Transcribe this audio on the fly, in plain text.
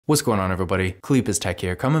What's going on, everybody? Cleepus Tech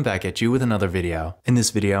here, coming back at you with another video. In this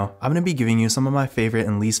video, I'm going to be giving you some of my favorite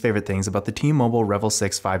and least favorite things about the T-Mobile Revvl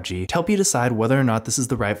 6 5G to help you decide whether or not this is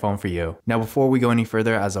the right phone for you. Now, before we go any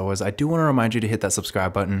further, as always, I do want to remind you to hit that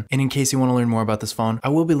subscribe button. And in case you want to learn more about this phone, I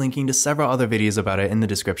will be linking to several other videos about it in the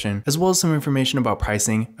description, as well as some information about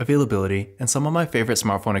pricing, availability, and some of my favorite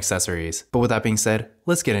smartphone accessories. But with that being said,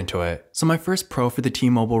 let's get into it. So my first pro for the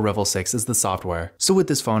T-Mobile Revvl 6 is the software. So with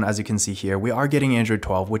this phone, as you can see here, we are getting Android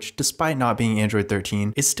 12, which despite not being Android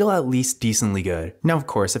 13, is still at least decently good. Now, of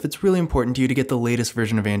course, if it's really important to you to get the latest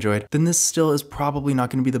version of Android, then this still is probably not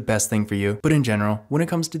going to be the best thing for you. But in general, when it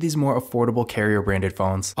comes to these more affordable carrier branded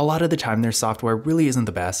phones, a lot of the time their software really isn't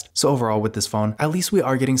the best. So overall with this phone, at least we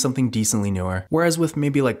are getting something decently newer. Whereas with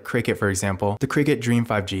maybe like Cricket, for example, the Cricket Dream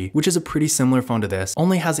 5G, which is a pretty similar phone to this,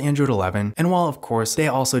 only has Android 11. And while of course they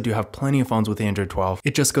also do have plenty of phones with Android 12,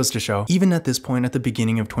 it just goes to show, even at this point at the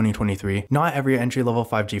beginning of 2023, not every entry-level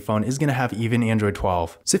 5G phone is going to have even Android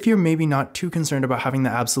 12. So if you're maybe not too concerned about having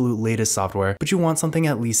the absolute latest software, but you want something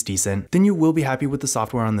at least decent, then you will be happy with the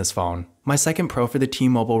software on this phone. My second pro for the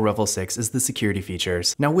T-Mobile Revvl 6 is the security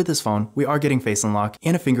features. Now with this phone, we are getting Face Unlock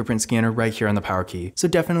and a fingerprint scanner right here on the power key, so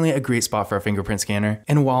definitely a great spot for a fingerprint scanner.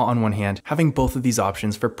 And while on one hand, having both of these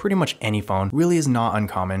options for pretty much any phone really is not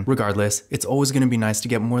uncommon, regardless, it's always going to be nice to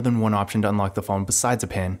get more than one option to unlock the phone besides a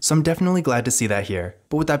pin, so I'm definitely glad to see that here.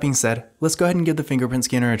 But with that being said, let's go ahead and give the fingerprint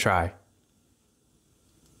scanner a try.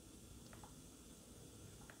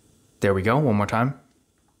 There we go, one more time.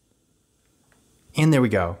 And there we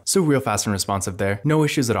go. So real fast and responsive there, no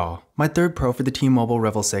issues at all. My third pro for the T-Mobile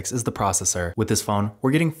Revvl 6 is the processor. With this phone,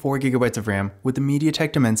 we're getting 4GB of RAM with the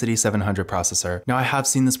MediaTek Dimensity 700 processor. Now I have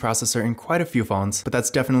seen this processor in quite a few phones, but that's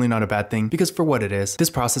definitely not a bad thing because for what it is, this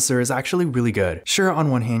processor is actually really good. Sure, on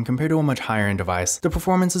one hand, compared to a much higher end device, the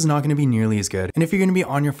performance is not going to be nearly as good. And if you're going to be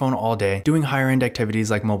on your phone all day, doing higher end activities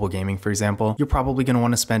like mobile gaming, for example, you're probably going to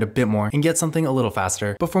want to spend a bit more and get something a little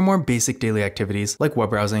faster. But for more basic daily activities like web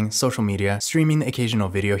browsing, social media, streaming the occasional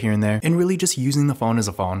video here and there, and really just using the phone as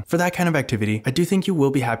a phone, for that kind of activity, I do think you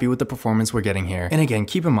will be happy with the performance we're getting here. And again,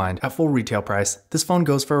 keep in mind, at full retail price, this phone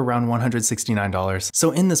goes for around $169.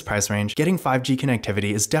 So in this price range, getting 5G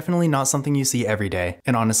connectivity is definitely not something you see every day.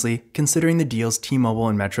 And honestly, considering the deals T-Mobile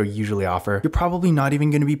and Metro usually offer, you're probably not even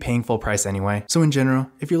going to be paying full price anyway. So in general,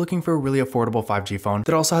 if you're looking for a really affordable 5G phone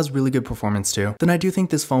that also has really good performance too, then I do think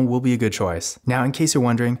this phone will be a good choice. Now, in case you're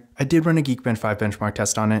wondering, I did run a Geekbench 5 benchmark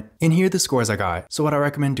test on it, and here are the scores I got. So what I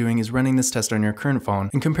recommend doing is running this test on your current phone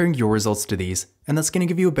and comparing your results to these, and that's going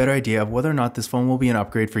to give you a better idea of whether or not this phone will be an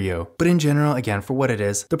upgrade for you. But in general, again, for what it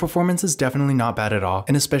is, the performance is definitely not bad at all,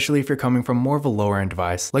 and especially if you're coming from more of a lower end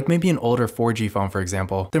device, like maybe an older 4G phone for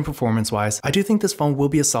example, then performance-wise, I do think this phone will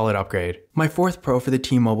be a solid upgrade. My fourth pro for the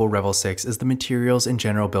T-Mobile Revvl 6 is the materials and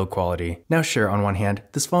general build quality. Now sure, on one hand,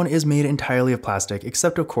 this phone is made entirely of plastic,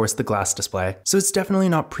 except of course the glass display, so it's definitely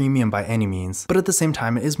not premium by any means, but at the same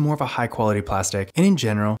time it is more of a high quality plastic, and in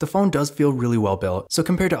general, the phone does feel really well built. So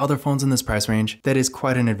compared to other phones in this price range, that is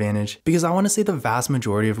quite an advantage, because I want to say the vast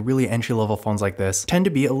majority of really entry-level phones like this tend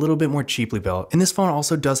to be a little bit more cheaply built, and this phone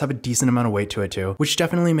also does have a decent amount of weight to it too, which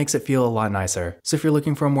definitely makes it feel a lot nicer. So if you're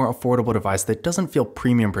looking for a more affordable device that doesn't feel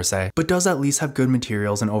premium per se, but does at least have good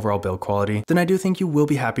materials and overall build quality, then I do think you will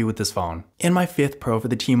be happy with this phone. And my fifth pro for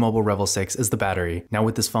the T-Mobile Revvl 6 is the battery. Now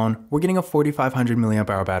with this phone, we're getting a 4500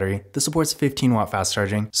 mAh battery that supports 15-watt fast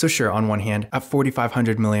charging. So sure, on one hand, at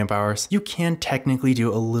 4500 mAh, you can technically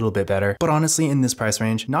do a little bit better, but honestly in this price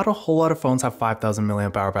range, not a whole lot of phones have 5000 mAh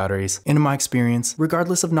batteries. And in my experience,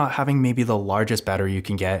 regardless of not having maybe the largest battery you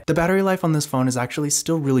can get, the battery life on this phone is actually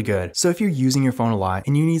still really good. So if you're using your phone a lot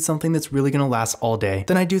and you need something that's really going to last all day,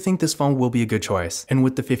 then I do think this phone will be a good choice. And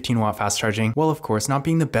with the 15-watt fast charging, well of course not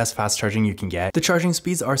being the best fast charging you can get, the charging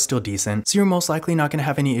speeds are still decent, so you're most likely not going to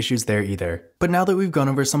have any issues there either. But now that we've gone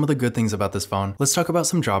over some of the good things about this phone, let's talk about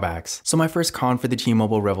some drawbacks. So my first con for the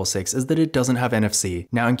T-Mobile Revvl 6 is that it doesn't have NFC.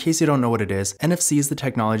 Now in case you don't know what it is, NFC is the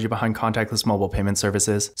technology behind contactless mobile payment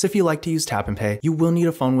services. So if you like to use tap and pay, you will need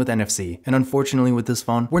a phone with NFC. And unfortunately with this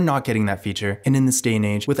phone, we're not getting that feature. And in this day and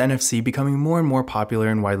age, with NFC becoming more and more popular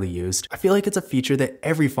and widely used, I feel like it's a feature that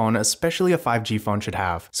every phone, especially a 5G phone, should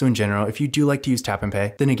have. So in general, if you do like to use tap and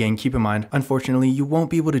pay, then again, keep in mind, unfortunately, you won't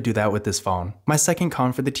be able to do that with this phone. My second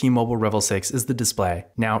con for the T-Mobile Revvl 6 is the display.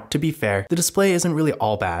 Now, to be fair, the display isn't really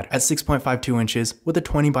all bad. At 6.52 inches with a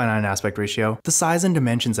 20:9 aspect ratio, the size and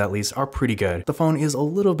dimensions at least are pretty good. The phone is a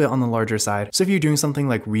little bit on the larger side, so if you're doing something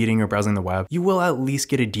like reading or browsing the web, you will at least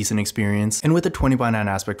get a decent experience. And with a 20:9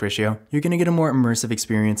 aspect ratio, you're going to get a more immersive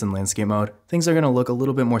experience in landscape mode. Things are going to look a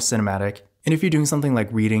little bit more cinematic. And if you're doing something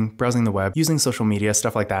like reading, browsing the web, using social media,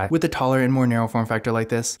 stuff like that, with a taller and more narrow form factor like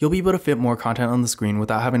this, you'll be able to fit more content on the screen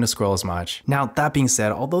without having to scroll as much. Now, that being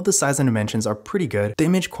said, although the size and dimensions are pretty good, the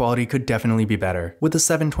image quality could definitely be better. With a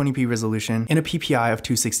 720p resolution and a PPI of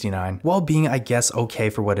 269, while being, I guess, okay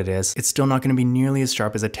for what it is, it's still not going to be nearly as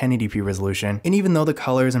sharp as a 1080p resolution. And even though the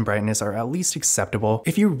colors and brightness are at least acceptable,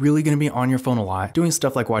 if you're really going to be on your phone a lot, doing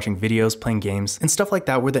stuff like watching videos, playing games, and stuff like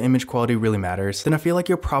that where the image quality really matters, then I feel like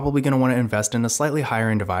you're probably going to want to invest in a slightly higher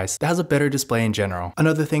end device that has a better display in general.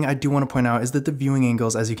 Another thing I do want to point out is that the viewing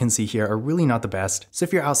angles, as you can see here, are really not the best. So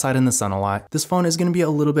if you're outside in the sun a lot, this phone is going to be a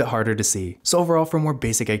little bit harder to see. So overall, for more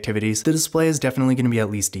basic activities, the display is definitely going to be at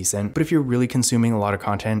least decent. But if you're really consuming a lot of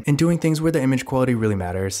content and doing things where the image quality really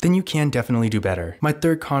matters, then you can definitely do better. My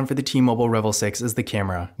third con for the T-Mobile Revvl 6 is the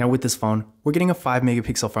camera. Now with this phone, we're getting a 5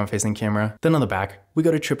 megapixel front facing camera. Then on the back, we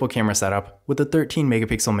got a triple camera setup with a 13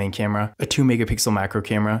 megapixel main camera, a 2 megapixel macro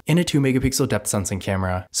camera, and a 2 megapixel depth sensing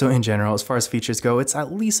camera. So in general, as far as features go, it's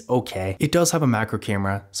at least okay. It does have a macro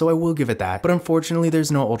camera, so I will give it that. But unfortunately,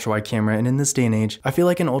 there's no ultra wide camera, and in this day and age, I feel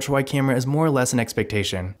like an ultra wide camera is more or less an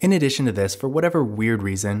expectation. In addition to this, for whatever weird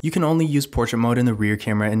reason, you can only use portrait mode in the rear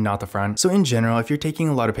camera and not the front. So in general, if you're taking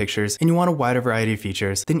a lot of pictures and you want a wider variety of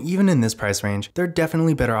features, then even in this price range, there are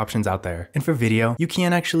definitely better options out there. And for video, you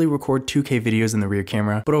can actually record 2K videos in the rear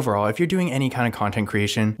camera, but overall, if you're doing any kind of content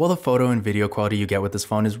creation, while the photo and video quality you get with this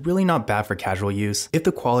phone is really not bad for casual use, if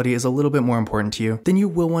the quality is a little bit more important to you, then you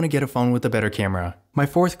will want to get a phone with a better camera. My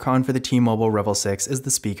fourth con for the T-Mobile Revvl 6 is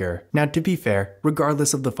the speaker. Now to be fair,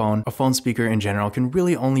 regardless of the phone, a phone speaker in general can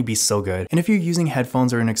really only be so good. And if you're using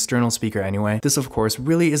headphones or an external speaker anyway, this of course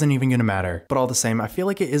really isn't even gonna matter. But all the same, I feel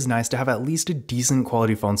like it is nice to have at least a decent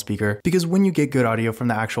quality phone speaker, because when you get good audio from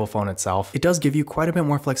the actual phone itself, it does give you quite a bit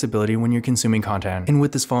more flexibility when you're consuming content. And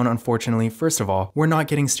with this phone, unfortunately, first of all, we're not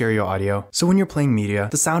getting stereo audio. So when you're playing media,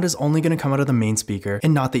 the sound is only gonna come out of the main speaker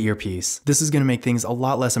and not the earpiece. This is gonna make things a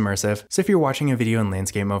lot less immersive. So if you're watching a video in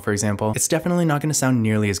landscape mode, for example, it's definitely not going to sound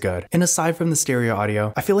nearly as good. And aside from the stereo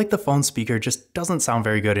audio, I feel like the phone speaker just doesn't sound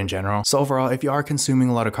very good in general. So overall, if you are consuming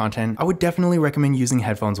a lot of content, I would definitely recommend using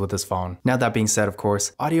headphones with this phone. Now that being said, of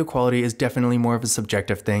course, audio quality is definitely more of a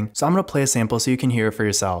subjective thing, so I'm going to play a sample so you can hear it for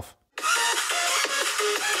yourself.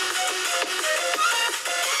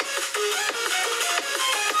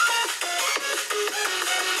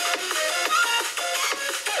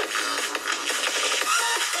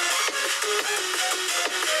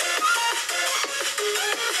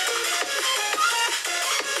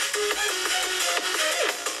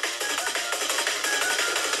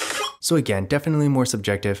 So again, definitely more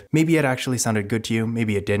subjective. Maybe it actually sounded good to you,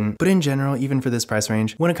 maybe it didn't. But in general, even for this price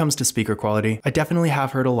range, when it comes to speaker quality, I definitely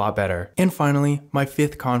have heard a lot better. And finally, my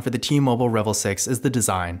fifth con for the T-Mobile Revvl 6 is the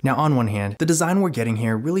design. Now on one hand, the design we're getting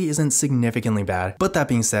here really isn't significantly bad. But that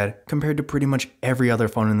being said, compared to pretty much every other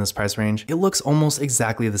phone in this price range, it looks almost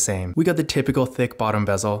exactly the same. We got the typical thick bottom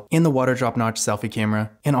bezel and the water drop notch selfie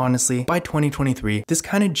camera. And honestly, by 2023, this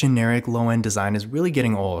kind of generic low-end design is really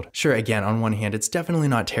getting old. Sure, again, on one hand, it's definitely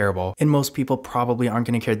not terrible, and most people probably aren't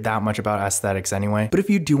going to care that much about aesthetics anyway. But if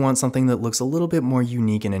you do want something that looks a little bit more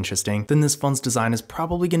unique and interesting, then this phone's design is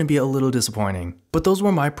probably going to be a little disappointing. But those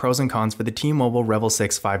were my pros and cons for the T-Mobile Revvl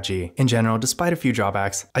 6 5G. In general, despite a few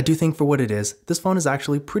drawbacks, I do think for what it is, this phone is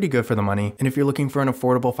actually pretty good for the money. And if you're looking for an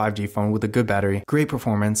affordable 5G phone with a good battery, great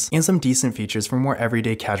performance, and some decent features for more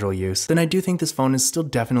everyday casual use, then I do think this phone is still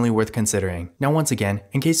definitely worth considering. Now once again,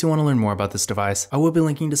 in case you want to learn more about this device, I will be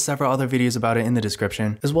linking to several other videos about it in the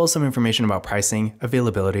description, as well as some information about pricing,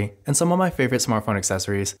 availability, and some of my favorite smartphone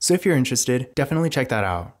accessories. So if you're interested, definitely check that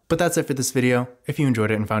out. But that's it for this video. If you enjoyed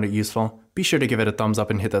it and found it useful, be sure to give it a thumbs up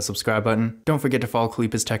and hit that subscribe button. Don't forget to follow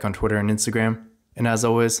Khalipa's Tech on Twitter and Instagram. And as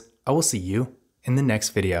always, I will see you in the next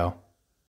video.